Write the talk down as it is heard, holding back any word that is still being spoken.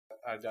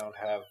I don't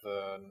have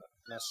the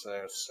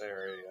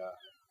necessary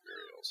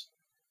materials.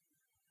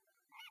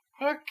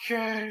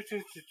 Okay,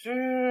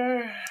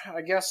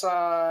 I guess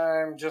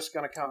I'm just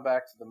gonna come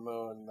back to the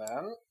moon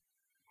then,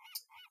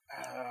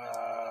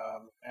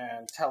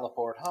 and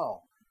teleport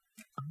home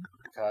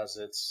because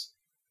it's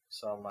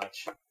so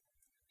much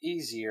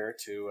easier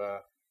to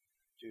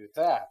do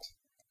that.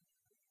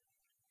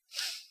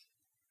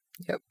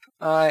 Yep,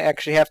 I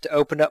actually have to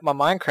open up my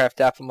Minecraft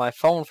app on my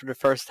phone for the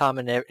first time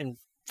in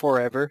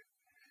forever.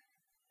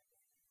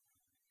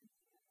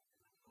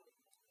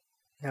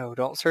 No,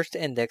 don't search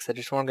the index. I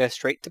just want to go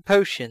straight to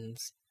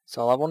potions. That's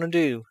all I want to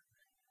do.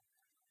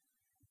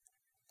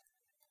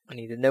 I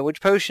need to know which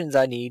potions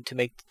I need to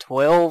make the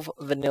 12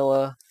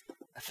 vanilla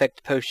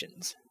effect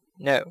potions.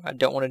 No, I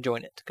don't want to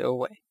join it. Go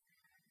away.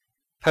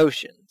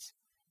 Potions.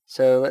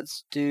 So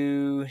let's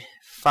do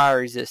fire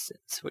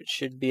resistance, which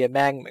should be a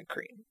magma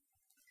cream.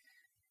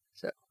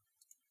 So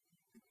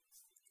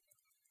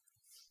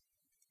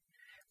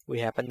we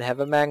happen to have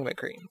a magma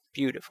cream.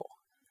 Beautiful.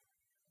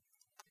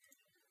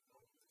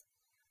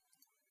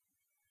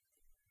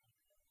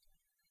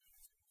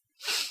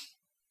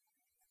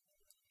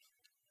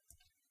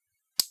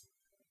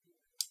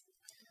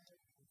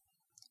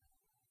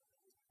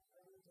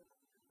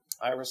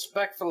 I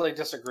respectfully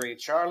disagree,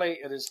 Charlie.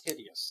 It is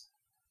hideous.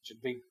 It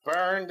should be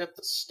burned at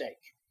the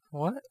stake.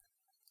 What?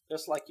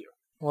 Just like you.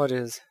 What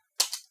is?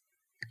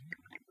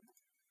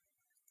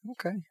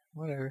 Okay,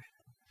 whatever.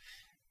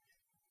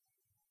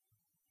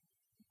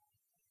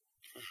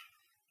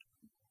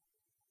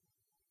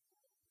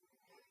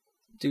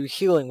 Do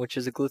healing, which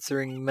is a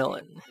glittering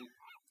melon. You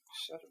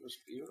said it was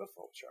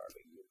beautiful,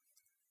 Charlie.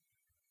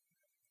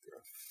 You're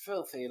a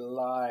filthy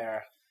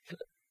liar.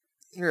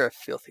 You're a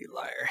filthy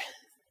liar.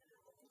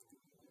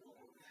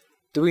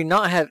 Do we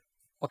not have...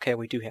 Okay,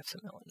 we do have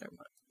some melon. Never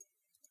mind.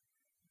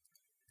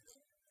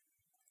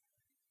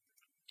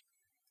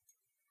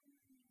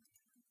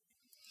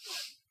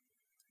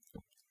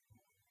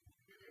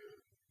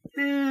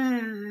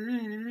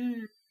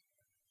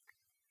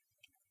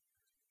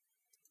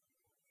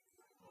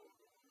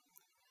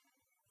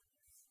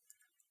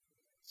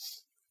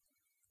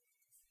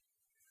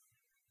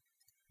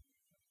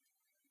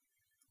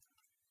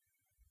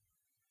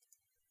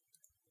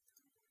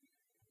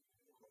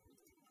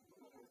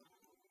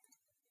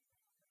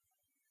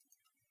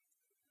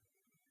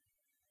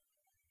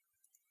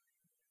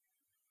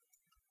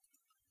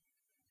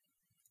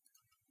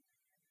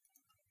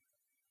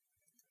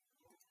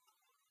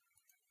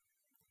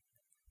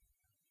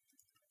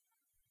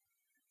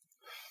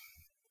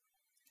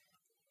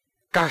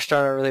 Gosh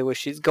darn, I really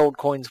wish these gold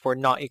coins were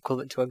not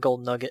equivalent to a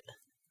gold nugget.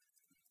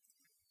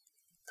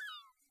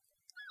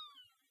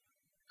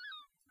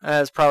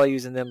 I was probably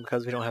using them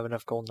because we don't have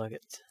enough gold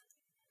nuggets.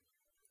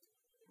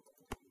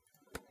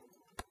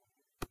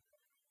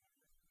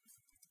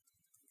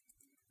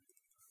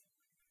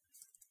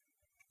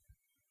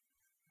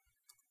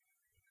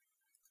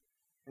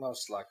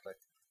 Most likely.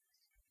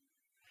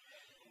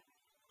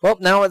 Well,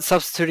 now it's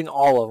substituting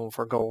all of them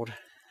for gold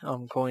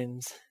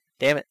coins.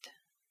 Damn it.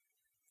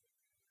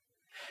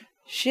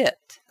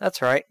 Shit,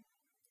 that's right.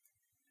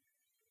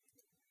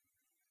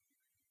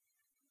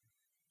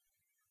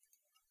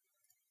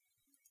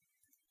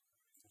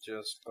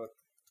 Just put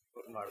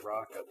my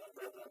rocket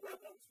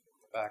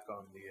back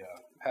on the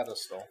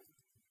pedestal.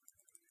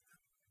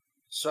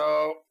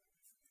 So,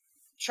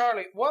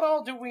 Charlie, what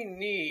all do we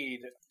need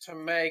to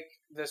make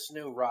this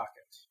new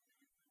rocket?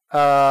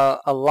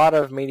 A lot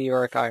of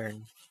meteoric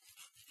iron.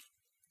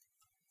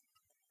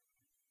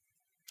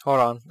 Hold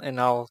on, and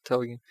I'll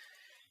tell you.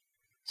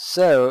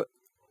 So,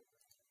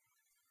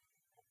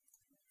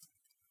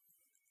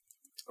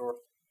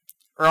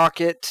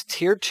 rocket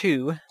tier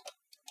 2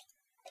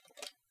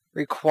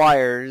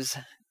 requires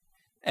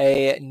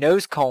a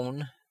nose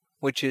cone,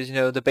 which is,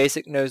 the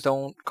basic nose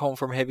cone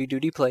from heavy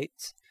duty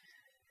plates.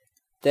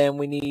 Then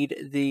we need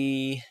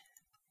the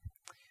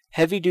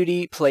heavy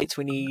duty plates.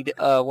 We need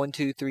 1,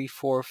 2, 3,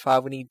 4,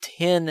 5. We need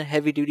 10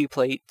 heavy duty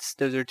plates.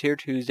 Those are tier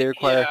 2s. They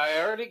require. Yeah,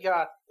 I already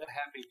got the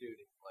heavy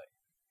duty plate.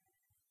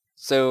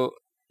 So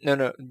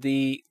no,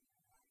 the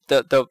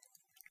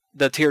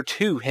tier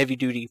 2 heavy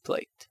duty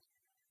plate.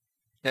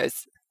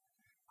 Yes.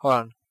 Hold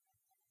on.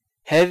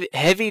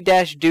 Heavy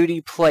dash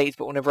duty plates,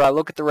 but whenever I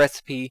look at the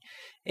recipe,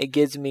 it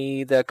gives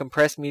me the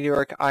compressed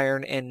meteoric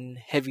iron and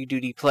heavy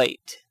duty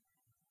plate.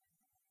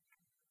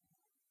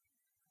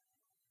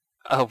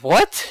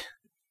 What?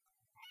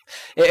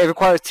 It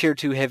requires tier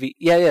 2 heavy.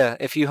 Yeah.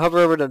 If you hover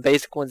over the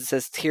basic ones, it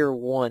says tier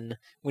 1.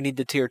 We need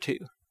the tier 2.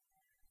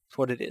 That's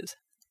what it is.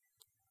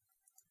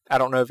 I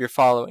don't know if you're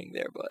following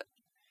there, but.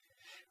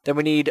 Then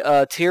we need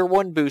a tier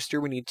 1 booster.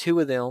 We need 2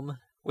 of them,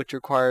 which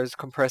requires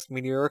compressed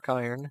meteoric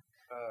iron.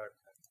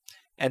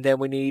 And then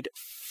we need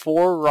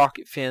 4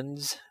 rocket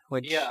fins,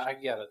 which... Yeah, I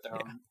get it.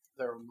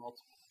 There are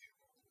multiple.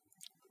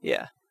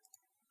 Yeah.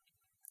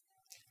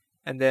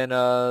 And then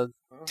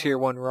tier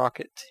 1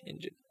 rocket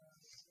engine.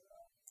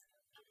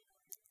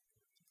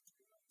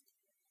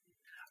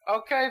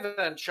 Okay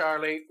then,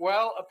 Charlie.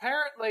 Well,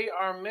 apparently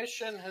our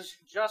mission has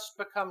just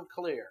become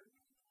clear.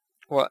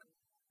 What?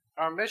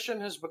 Our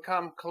mission has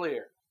become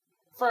clear.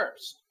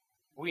 First,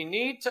 we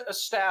need to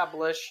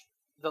establish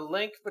the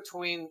link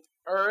between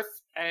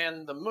Earth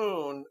and the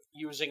Moon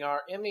using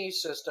our ME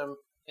system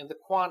in the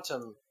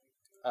quantum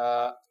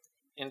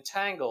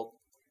entangled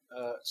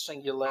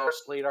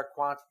singularity, our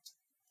quantum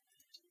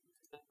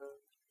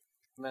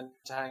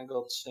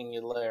entangled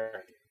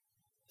singularity.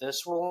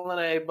 This will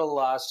enable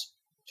us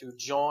to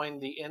join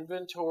the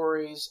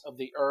inventories of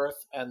the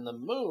Earth and the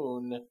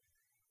Moon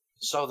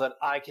so that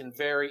I can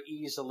very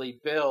easily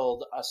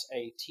build us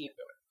a T.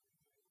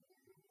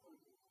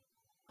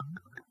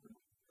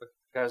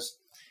 Because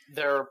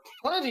there are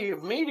plenty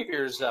of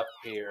meteors up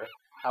here.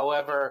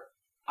 However,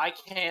 I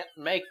can't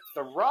make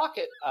the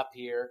rocket up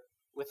here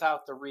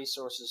without the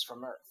resources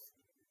from Earth.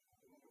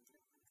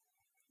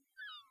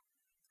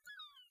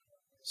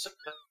 So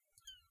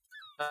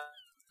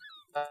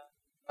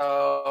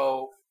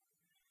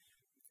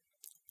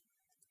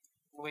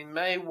we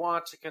may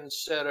want to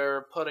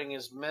consider putting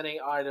as many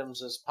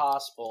items as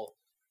possible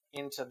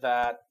into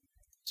that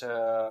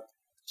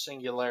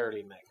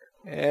singularity maker.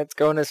 It's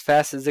going as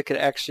fast as it could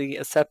actually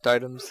accept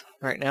items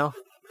right now.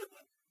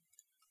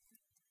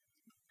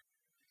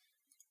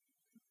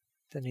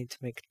 I need to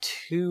make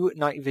 2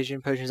 night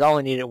vision potions. I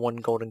only needed 1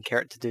 golden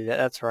carrot to do that.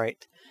 That's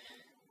right.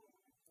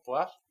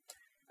 What?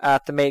 I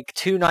have to make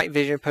 2 night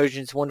vision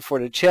potions, 1 for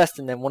the chest,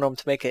 and then 1 of them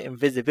to make an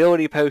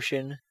invisibility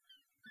potion.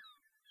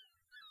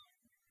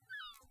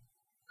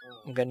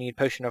 I'm going to need a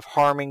potion of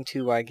harming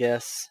too, I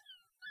guess.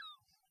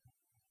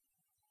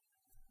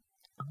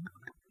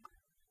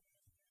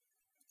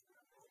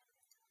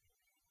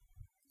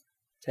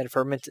 Then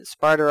fermented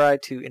spider eye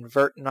to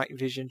invert night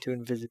vision to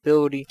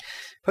invisibility.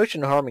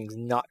 Potion of harming is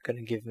not going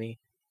to give me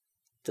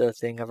the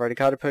thing. I've already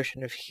got a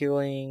potion of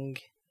healing.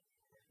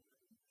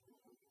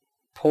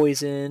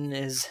 Poison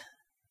is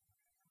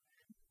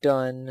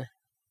done.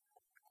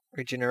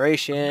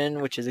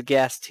 Regeneration, which is a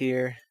gas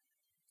tier.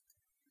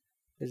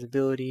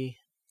 Visibility.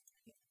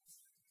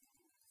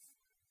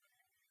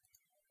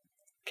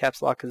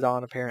 Caps lock is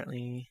on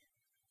apparently.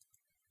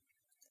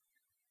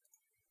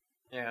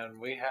 And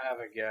we have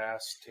a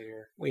gas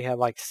tier. We have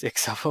like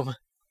 6 of them.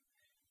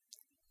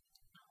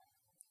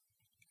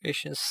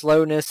 Creation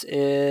slowness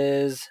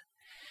is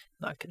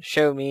not going to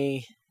show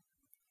me.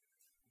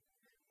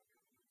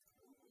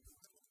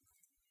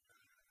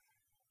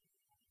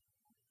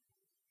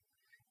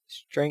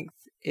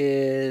 Strength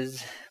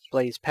is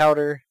blaze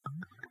powder,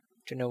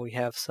 which I know we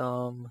have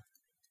some.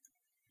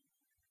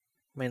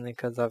 Mainly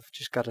because I've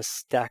just got a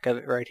stack of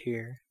it right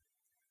here.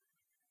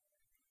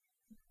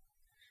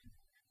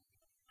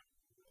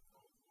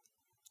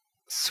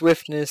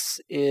 Swiftness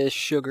is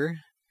sugar.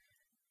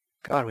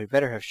 God, we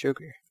better have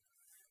sugar.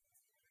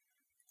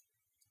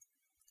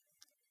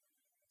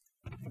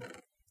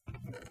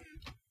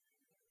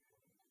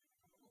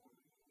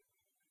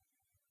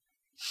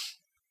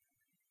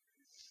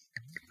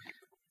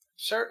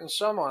 Certain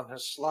someone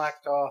has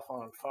slacked off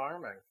on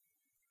farming.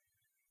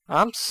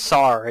 I'm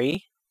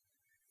sorry.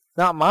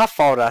 Not my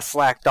fault I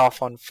slacked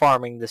off on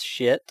farming this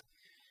shit.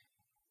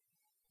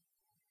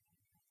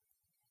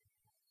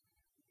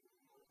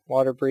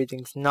 Water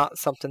breathing's not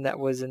something that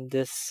was in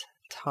this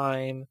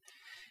time.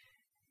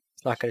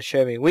 It's not going to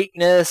show me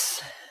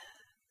weakness.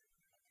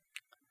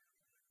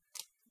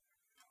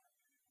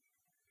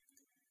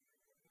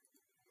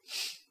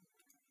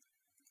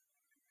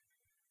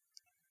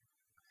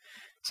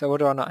 So what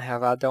do I not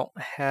have? I don't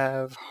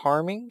have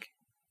harming.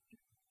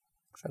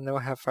 I know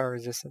I have fire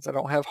resistance. I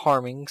don't have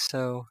harming,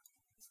 so...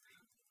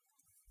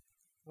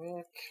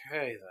 Okay,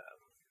 then.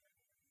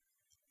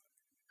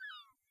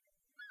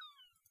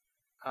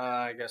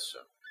 I guess so.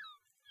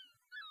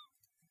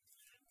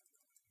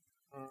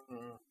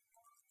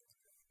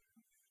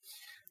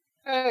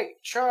 Hey,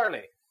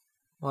 Charlie.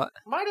 What?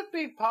 Might it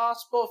be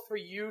possible for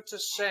you to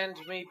send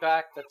me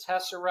back the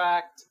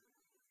Tesseract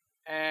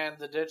and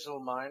the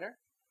digital miner?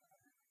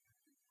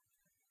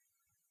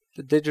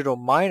 The digital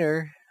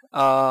miner?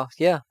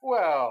 Yeah.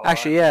 Well...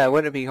 Actually, yeah, it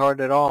wouldn't be hard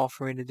at all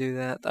for me to do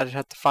that. I just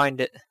have to find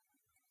it.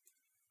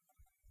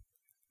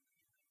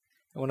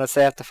 And when I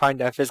say I have to find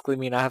it, I physically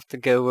mean I have to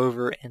go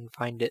over and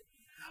find it.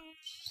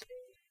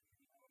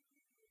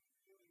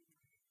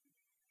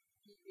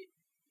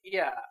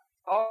 Yeah.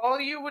 All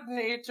you would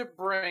need to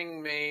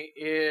bring me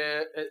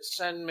is...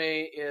 send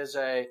me is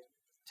a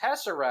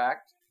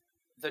Tesseract,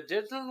 the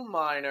digital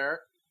miner,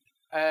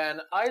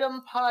 an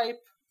item pipe,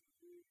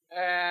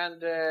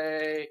 and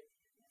a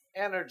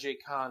energy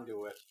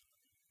conduit.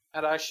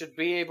 And I should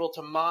be able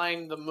to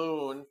mine the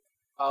moon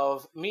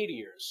of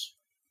meteors.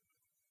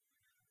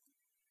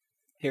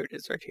 Here it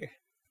is, right here.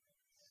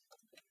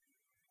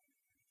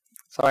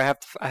 So I had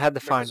to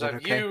find it. I've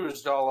Okay.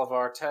 used all of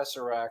our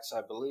Tesseracts,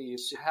 I believe.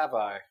 Have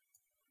I?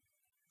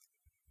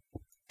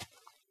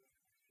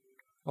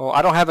 Well,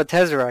 I don't have a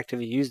Tesseract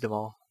if you used them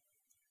all.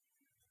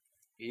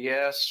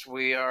 Yes,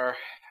 we are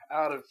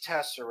out of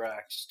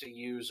Tesseracts to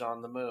use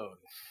on the moon.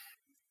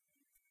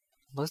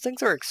 Those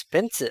things are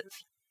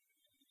expensive.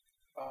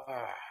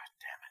 Damn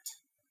it.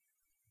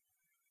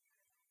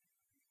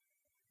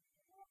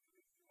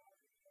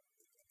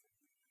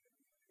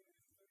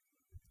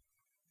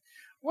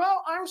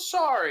 Well, I'm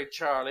sorry,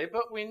 Charlie,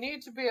 but we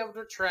need to be able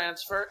to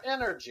transfer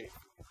energy.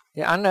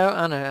 Yeah, I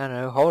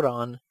know. Hold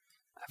on.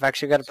 I've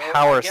actually got a So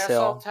power I guess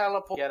cell. I'll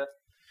teleport. Get it?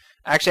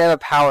 I actually have a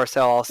power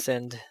cell I'll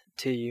send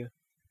to you.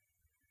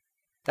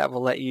 That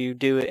will let you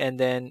do it, and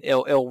then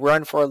it'll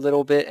run for a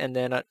little bit, and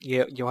then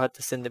you'll have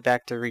to send it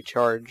back to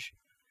recharge.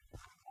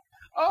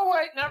 Oh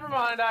wait, never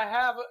mind.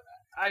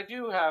 I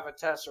do have a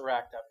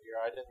tesseract up here.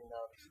 I didn't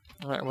notice.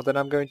 All right. Well, then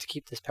I'm going to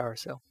keep this power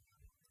cell.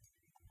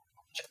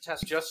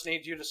 Just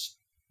need you to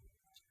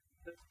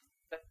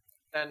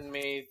send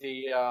me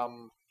the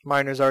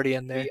Miner's already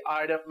in there. the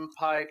item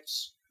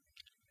pipes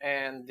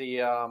and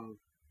the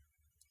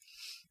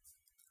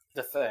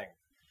thing.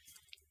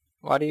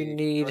 Why do you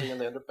need?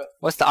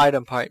 What's the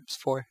item pipes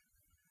for?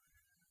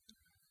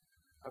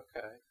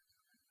 Okay.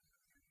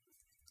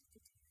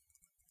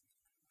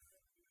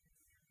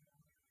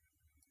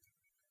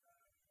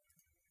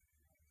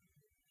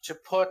 To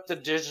put the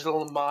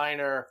digital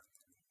miner,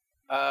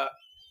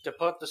 to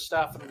put the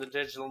stuff in the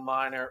digital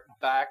miner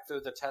back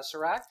through the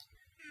tesseract.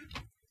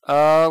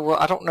 Well,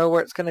 I don't know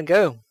where it's gonna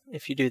go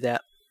if you do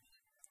that.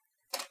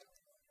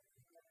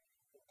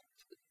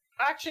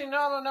 Actually,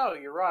 no.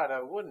 You're right.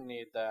 I wouldn't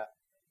need that.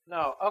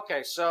 No.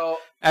 Okay. So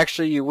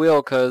Actually, you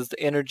will, because the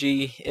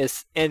energy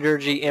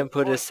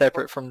input is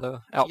separate from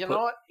the output. you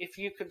know what? If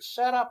you could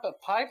set up a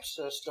pipe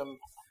system,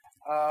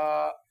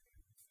 oh,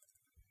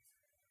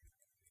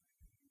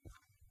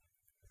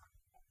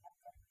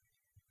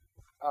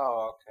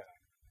 okay.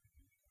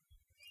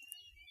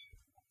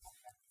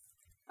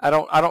 I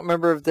don't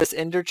remember if this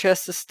ender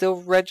chest is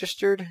still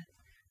registered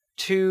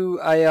to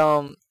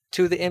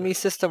the ME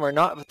system or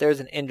not, but there's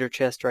an ender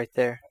chest right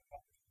there.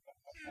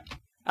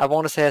 I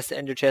want to say that's the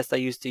ender chest I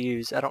used to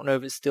use. I don't know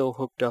if it's still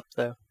hooked up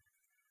though.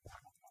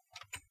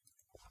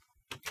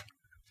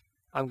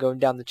 I'm going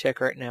down to check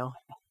right now.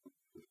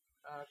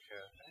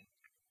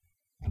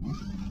 Okay.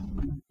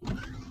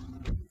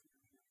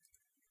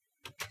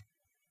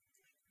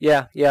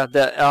 Yeah.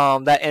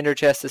 That ender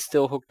chest is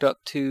still hooked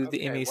up to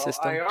the ME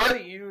system. I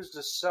already used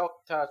a Silk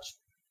Touch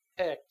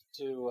pick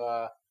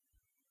to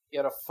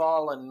get a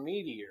fallen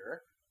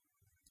meteor.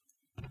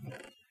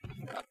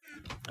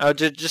 Oh,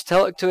 just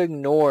tell it to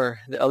ignore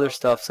the other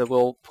stuff, so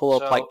we'll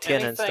pull up like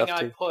tin and stuff too.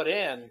 Anything I put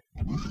in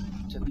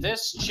to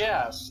this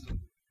chest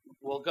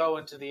will go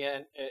into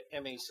the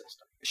ME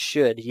system.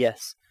 Should,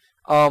 yes.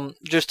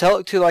 Just tell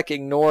it to like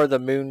ignore the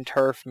moon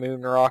turf,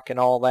 moon rock, and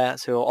all that,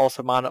 so it'll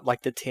also mine up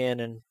like the tin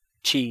and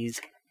cheese.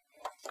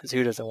 Because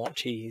who doesn't want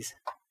cheese?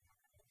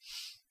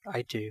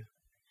 I do.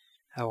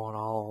 I want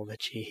all the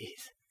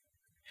cheese.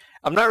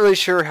 I'm not really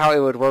sure how it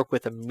would work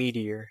with a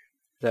meteor,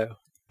 though.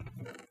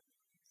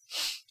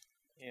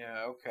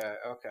 Yeah,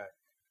 okay.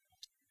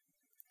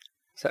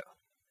 So.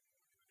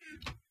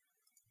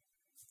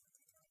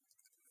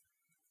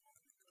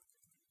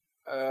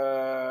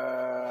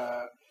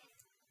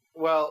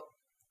 Well,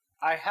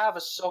 I have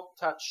a Silk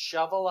Touch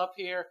shovel up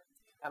here,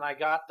 and I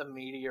got the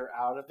meteor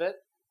out of it.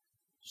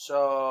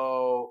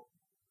 So,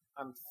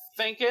 I'm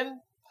thinking,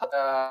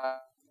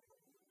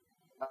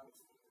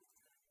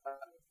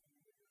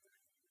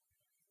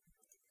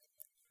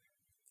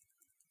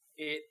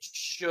 it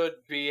should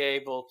be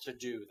able to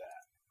do that.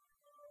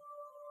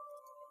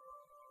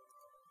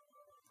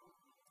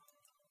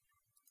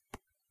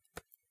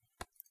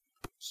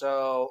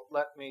 So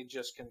let me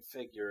just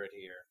configure it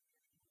here.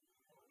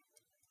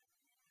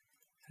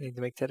 I need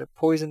to make that a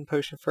poison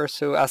potion first.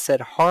 So I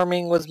said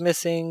harming was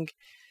missing.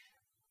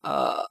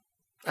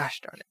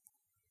 Gosh darn it.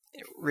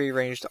 It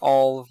rearranged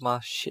all of my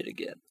shit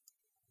again.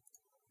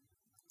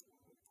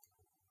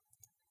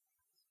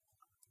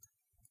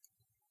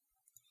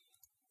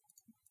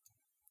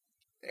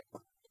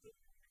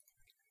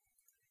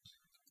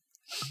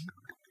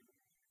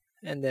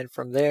 And then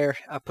from there,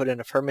 I put in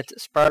a fermented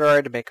spider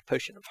eye to make a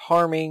potion of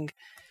harming.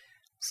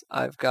 So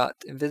I've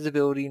got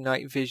invisibility,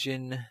 night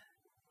vision,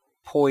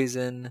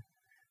 poison,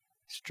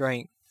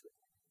 strength,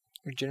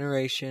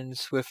 regeneration,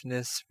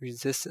 swiftness,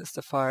 resistance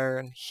to fire,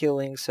 and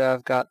healing.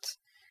 So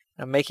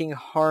I'm making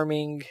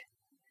harming.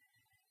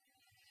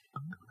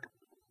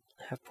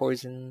 I have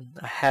poison.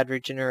 I had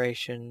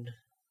regeneration.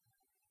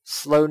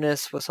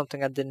 Slowness was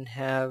something I didn't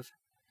have,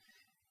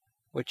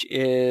 which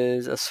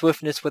is a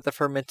swiftness with a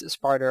fermented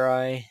spider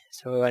eye.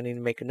 So I need to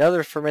make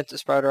another fermented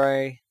spider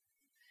eye.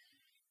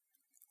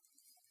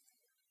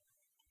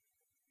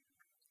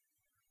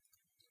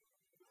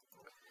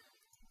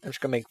 I'm just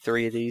going to make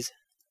 3 of these.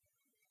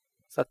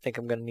 So I think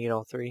I'm going to need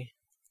all 3.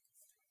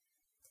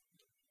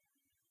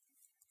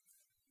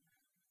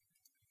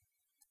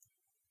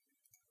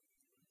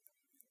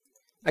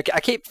 I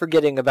keep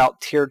forgetting about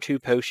tier 2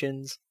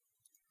 potions.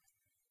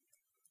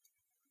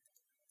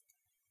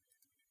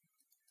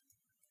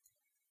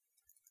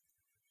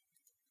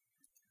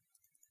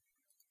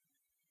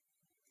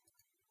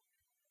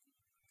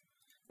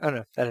 Oh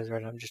no, that is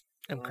right.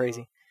 I'm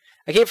crazy.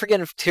 I keep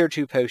forgetting tier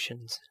 2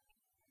 potions.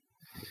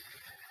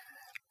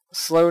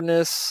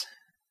 Slowness,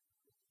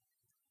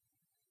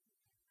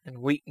 And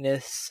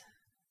weakness,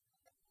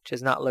 which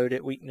is not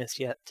loaded weakness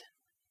yet.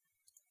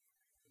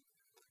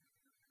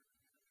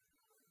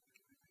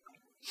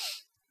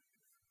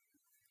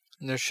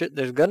 And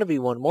there's gonna be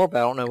one more, but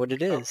I don't know what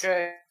it is.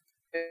 Okay.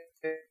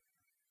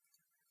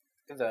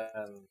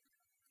 Then.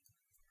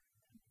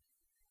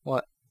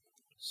 What?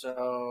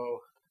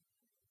 So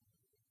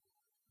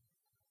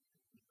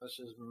this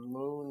is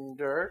moon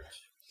dirt.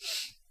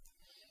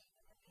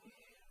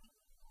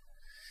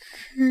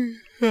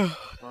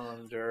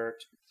 Moon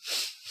dirt.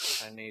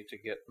 I need to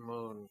get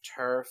moon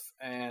turf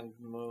and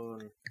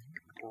moon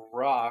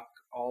rock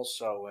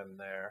also in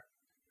there,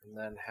 and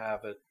then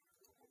have it.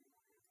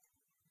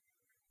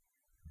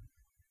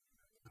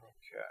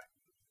 Okay.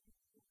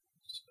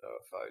 So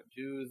if I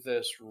do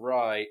this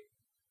right,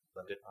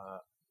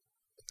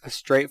 A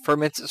straight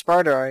fermented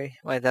Spartari.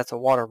 Wait, that's a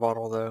water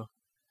bottle though,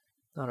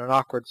 not an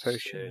awkward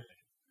potion.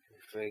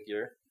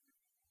 Figure.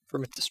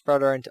 Fermented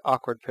Spartari into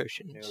awkward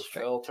potion. New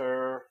Straight.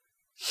 filter.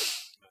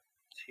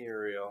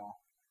 Material.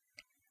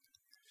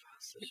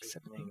 6,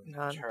 7, 8,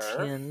 9,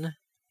 10.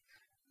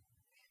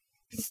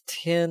 It's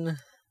 10.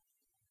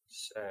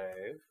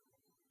 Save.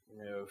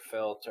 New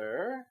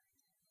filter.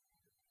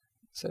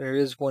 So there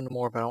is one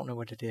more, but I don't know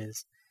what it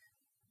is.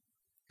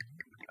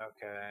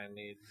 Okay, I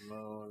need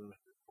moon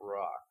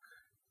rock.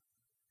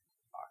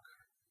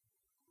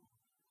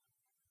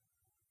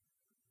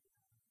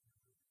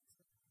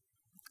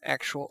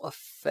 Actual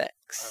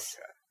effects.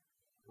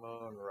 Okay.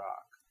 Moon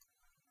rock.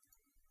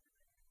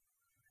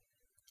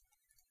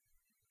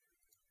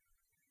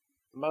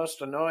 The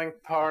most annoying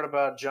part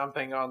about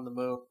jumping on the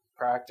moon,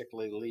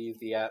 practically leave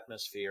the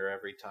atmosphere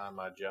every time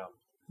I jump.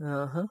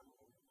 Uh-huh.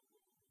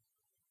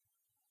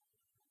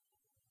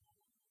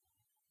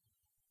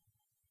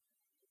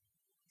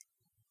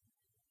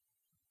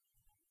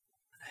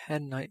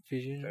 Had night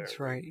vision. It's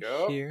right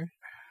here.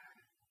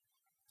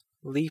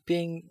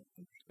 Leaping.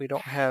 We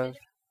don't have.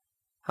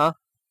 Huh?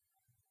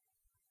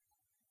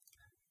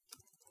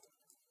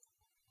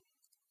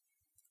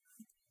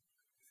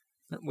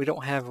 We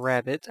don't have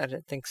rabbits. I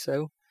didn't think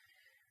so.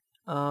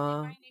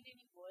 No,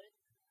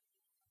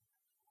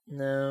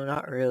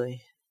 not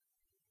really.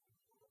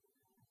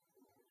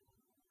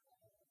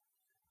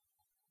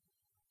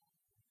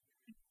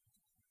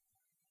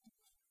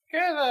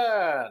 Okay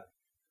then.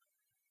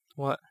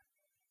 What?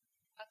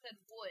 I said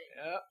wood.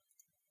 Yep.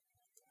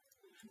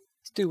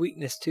 Let's do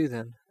weakness too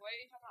then. Why are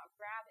you talking about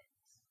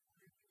rabbits?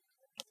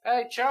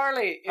 Hey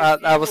Charlie.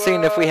 I was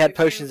seeing if we had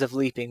potions of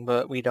leaping,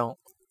 but we don't.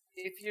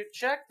 If you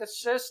check the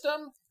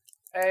system,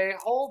 a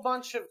whole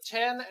bunch of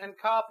tin and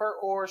copper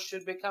ores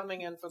should be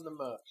coming in from the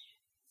moon.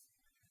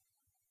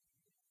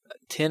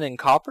 Tin and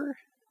copper?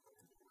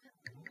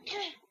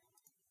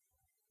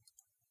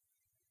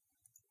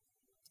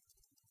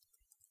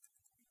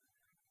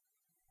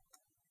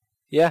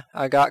 Yeah,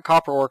 I got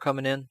copper ore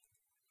coming in.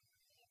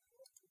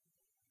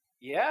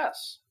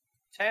 Yes.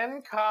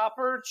 10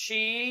 copper,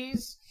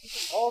 cheese,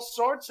 all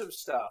sorts of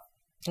stuff.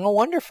 Oh,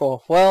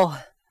 wonderful.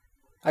 Well,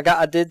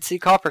 I did see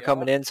copper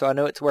coming in, so I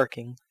know it's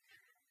working.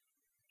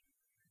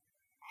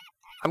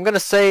 I'm gonna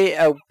say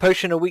a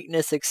potion of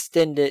weakness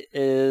extended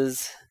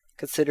is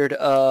considered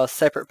a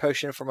separate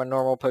potion from a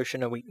normal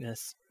potion of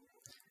weakness.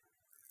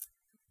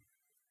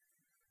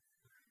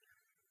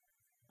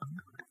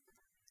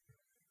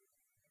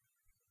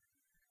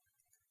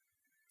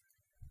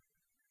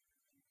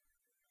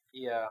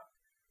 Yeah.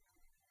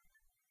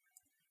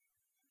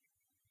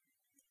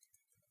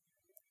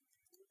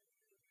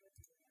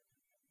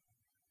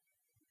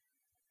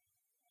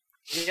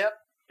 Yep.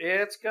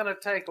 It's gonna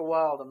take a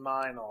while to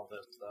mine all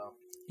this, though.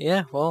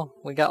 Yeah, well,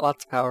 we got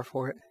lots of power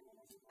for it.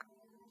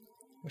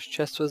 Which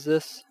chest was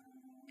this?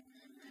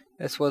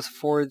 This was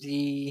for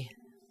the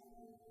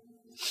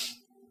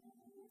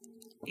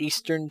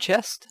eastern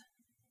chest.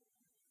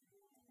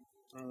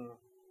 Mm.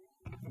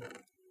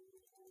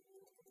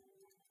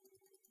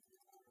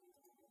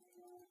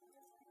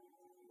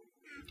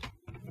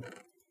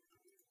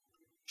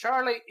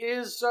 Charlie,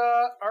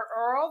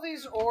 are all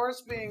these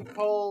ores being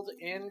pulled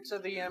into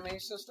the ME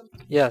system?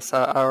 Yes,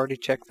 I already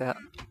checked that.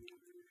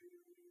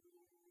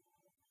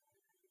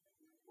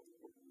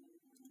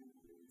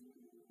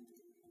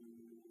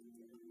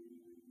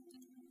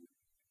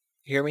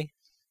 You hear me?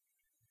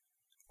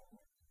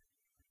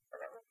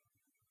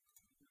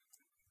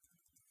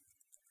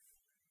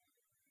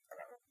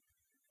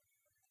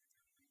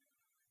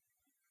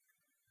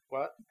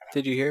 What?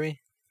 Did you hear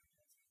me?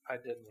 I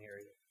didn't hear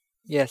you.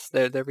 Yes,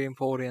 they're being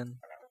pulled in.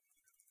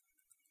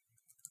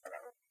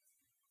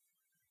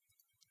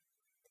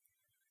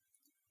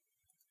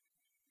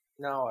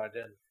 No, I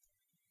didn't.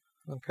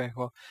 Okay,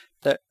 well,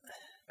 that.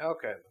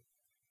 Okay.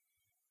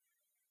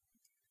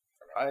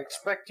 I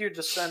expect you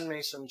to send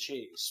me some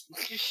cheese.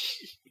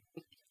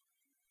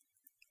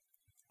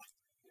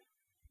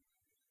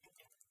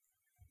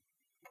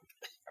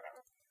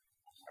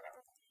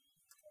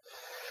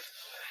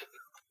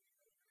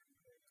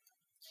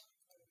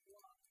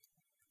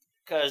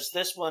 Because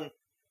this one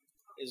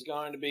is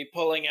going to be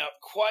pulling out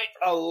quite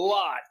a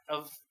lot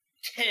of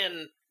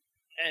tin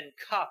and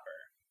copper.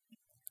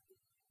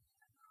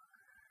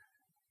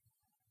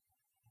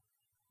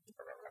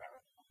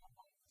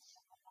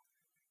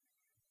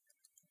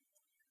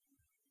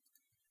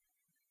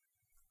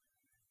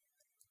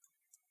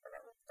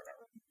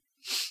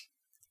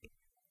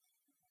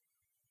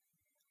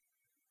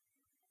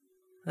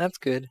 That's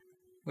good.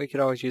 We could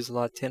always use a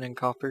lot of tin and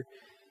copper.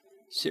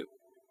 So.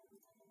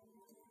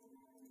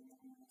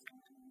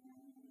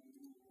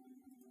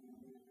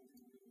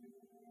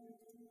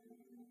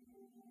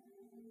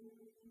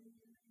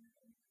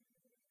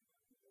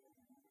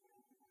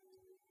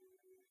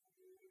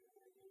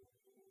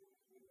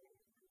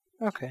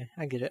 Okay,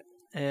 I get it.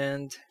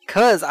 And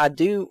cause I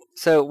do,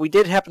 so we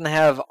did happen to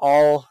have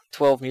all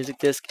 12 music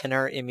discs in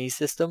our ME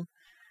system.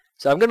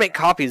 So I'm gonna make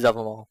copies of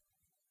them all.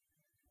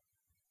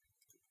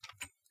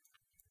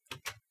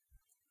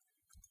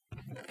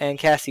 And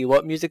Cassie,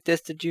 what music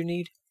disc did you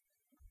need?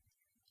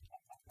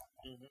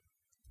 Mm-hmm.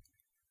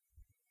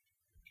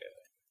 Okay.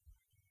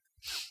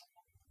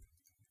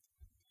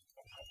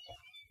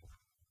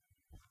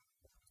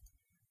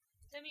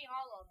 Send me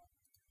all of them.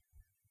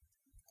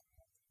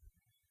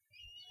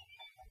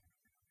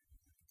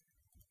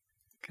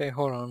 Okay,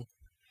 hold on.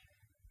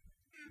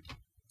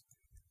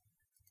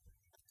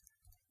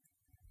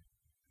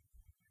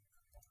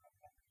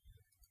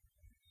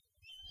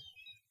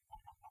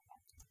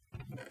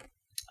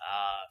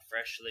 Ah,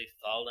 freshly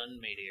fallen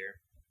meteor.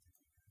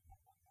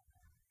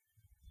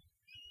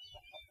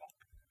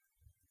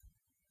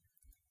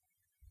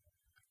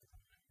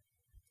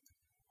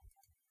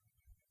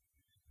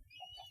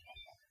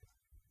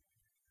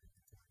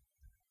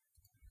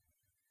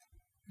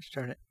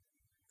 Darn it.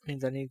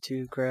 Means I need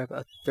to grab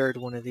a third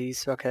one of these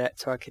so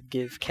I could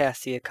give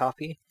Cassie a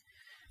copy.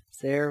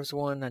 There's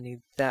one. I need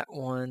that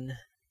one.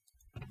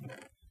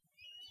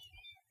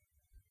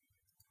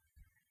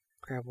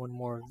 Grab one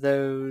more of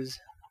those.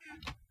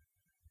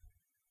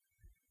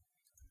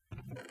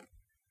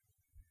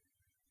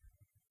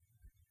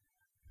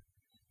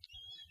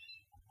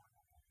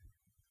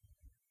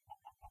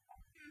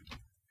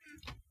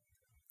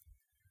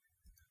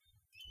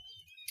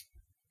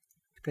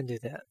 Gonna do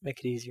that. Make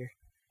it easier.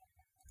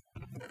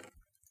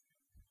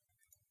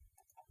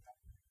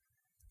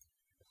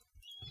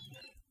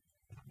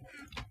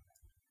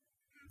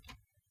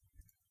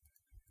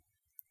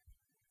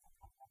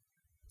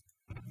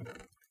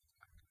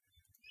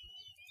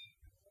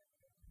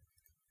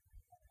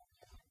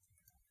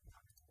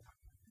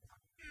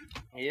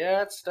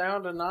 Yeah, it's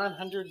down to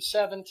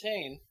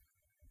 917.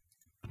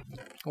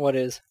 What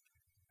is?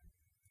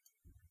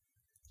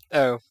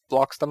 Oh,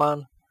 blocks to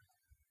mine?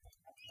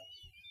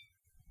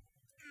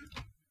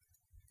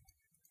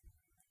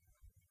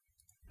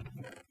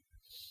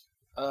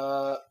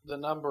 The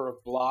number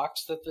of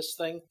blocks that this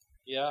thing,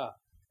 yeah.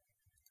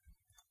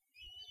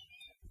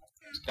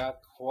 It's got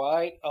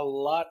quite a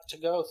lot to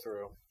go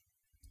through.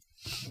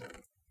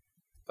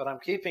 But I'm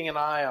keeping an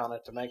eye on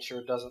it to make sure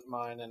it doesn't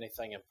mine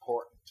anything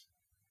important.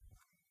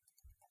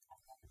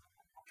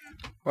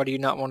 Why do you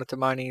not want it to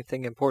mine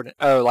anything important?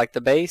 Oh, like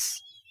the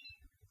base?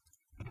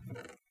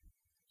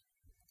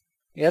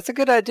 Yeah, that's a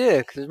good idea,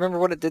 because remember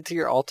what it did to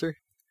your altar?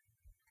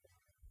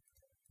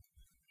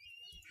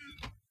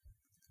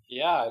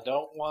 Yeah, I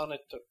don't want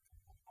it to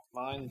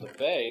mine the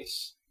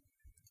base.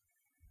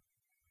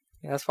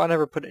 Yeah, that's why I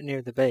never put it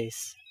near the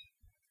base.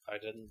 I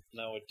didn't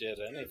know it did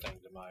anything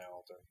to my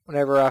altar.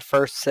 Whenever I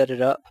first set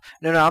it up.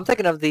 No, I'm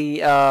thinking of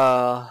the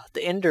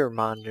Ender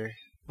miner.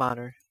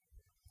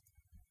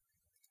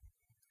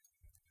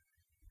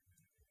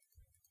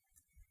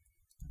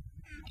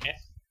 Eh?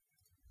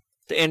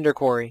 The Ender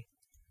quarry.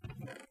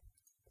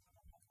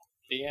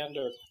 The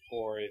ender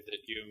quarry that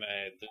you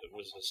made that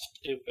was a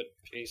stupid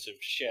piece of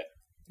shit.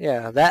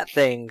 Yeah, that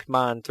thing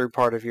mined through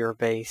part of your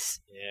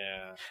base.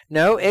 Yeah.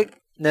 No,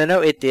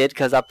 it did,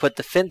 because I put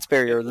the fence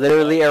barrier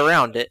literally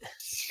around it.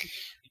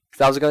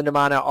 Because I was going to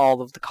mine out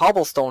all of the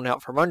cobblestone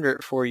out from under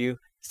it for you,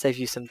 save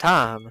you some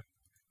time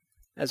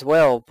as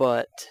well,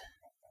 but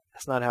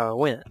that's not how it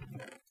went.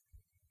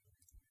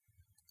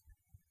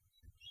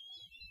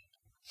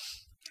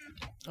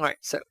 Alright,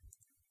 so.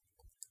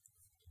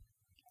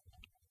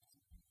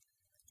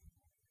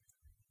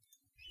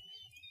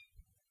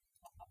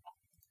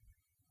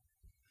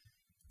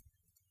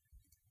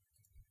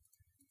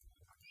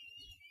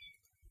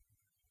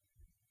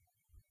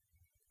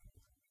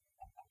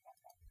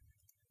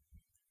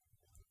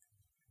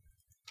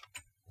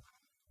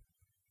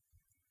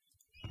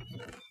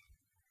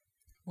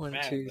 One,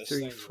 Man, 2, this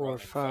 3, thing's 4, running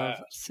 5,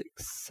 fast.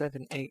 6,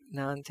 7, 8,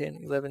 9, 10,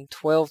 11,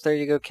 12. There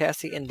you go,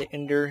 Cassie, in the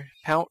Ender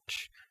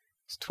pouch.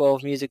 It's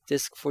 12 music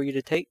discs for you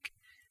to take.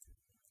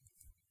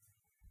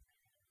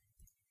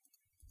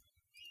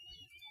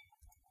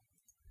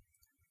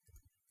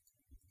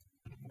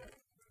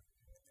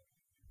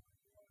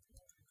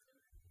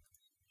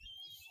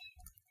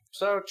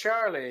 So,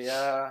 Charlie,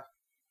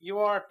 you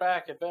aren't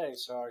back at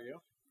base, are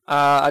you?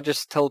 I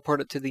just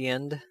teleported to the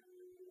end.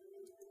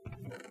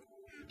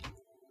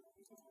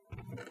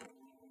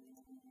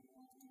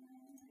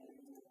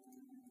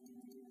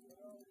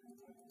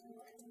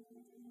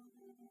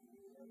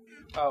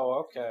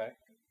 Oh, okay.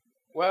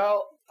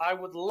 Well, I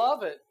would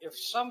love it if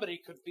somebody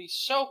could be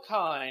so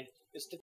kind as to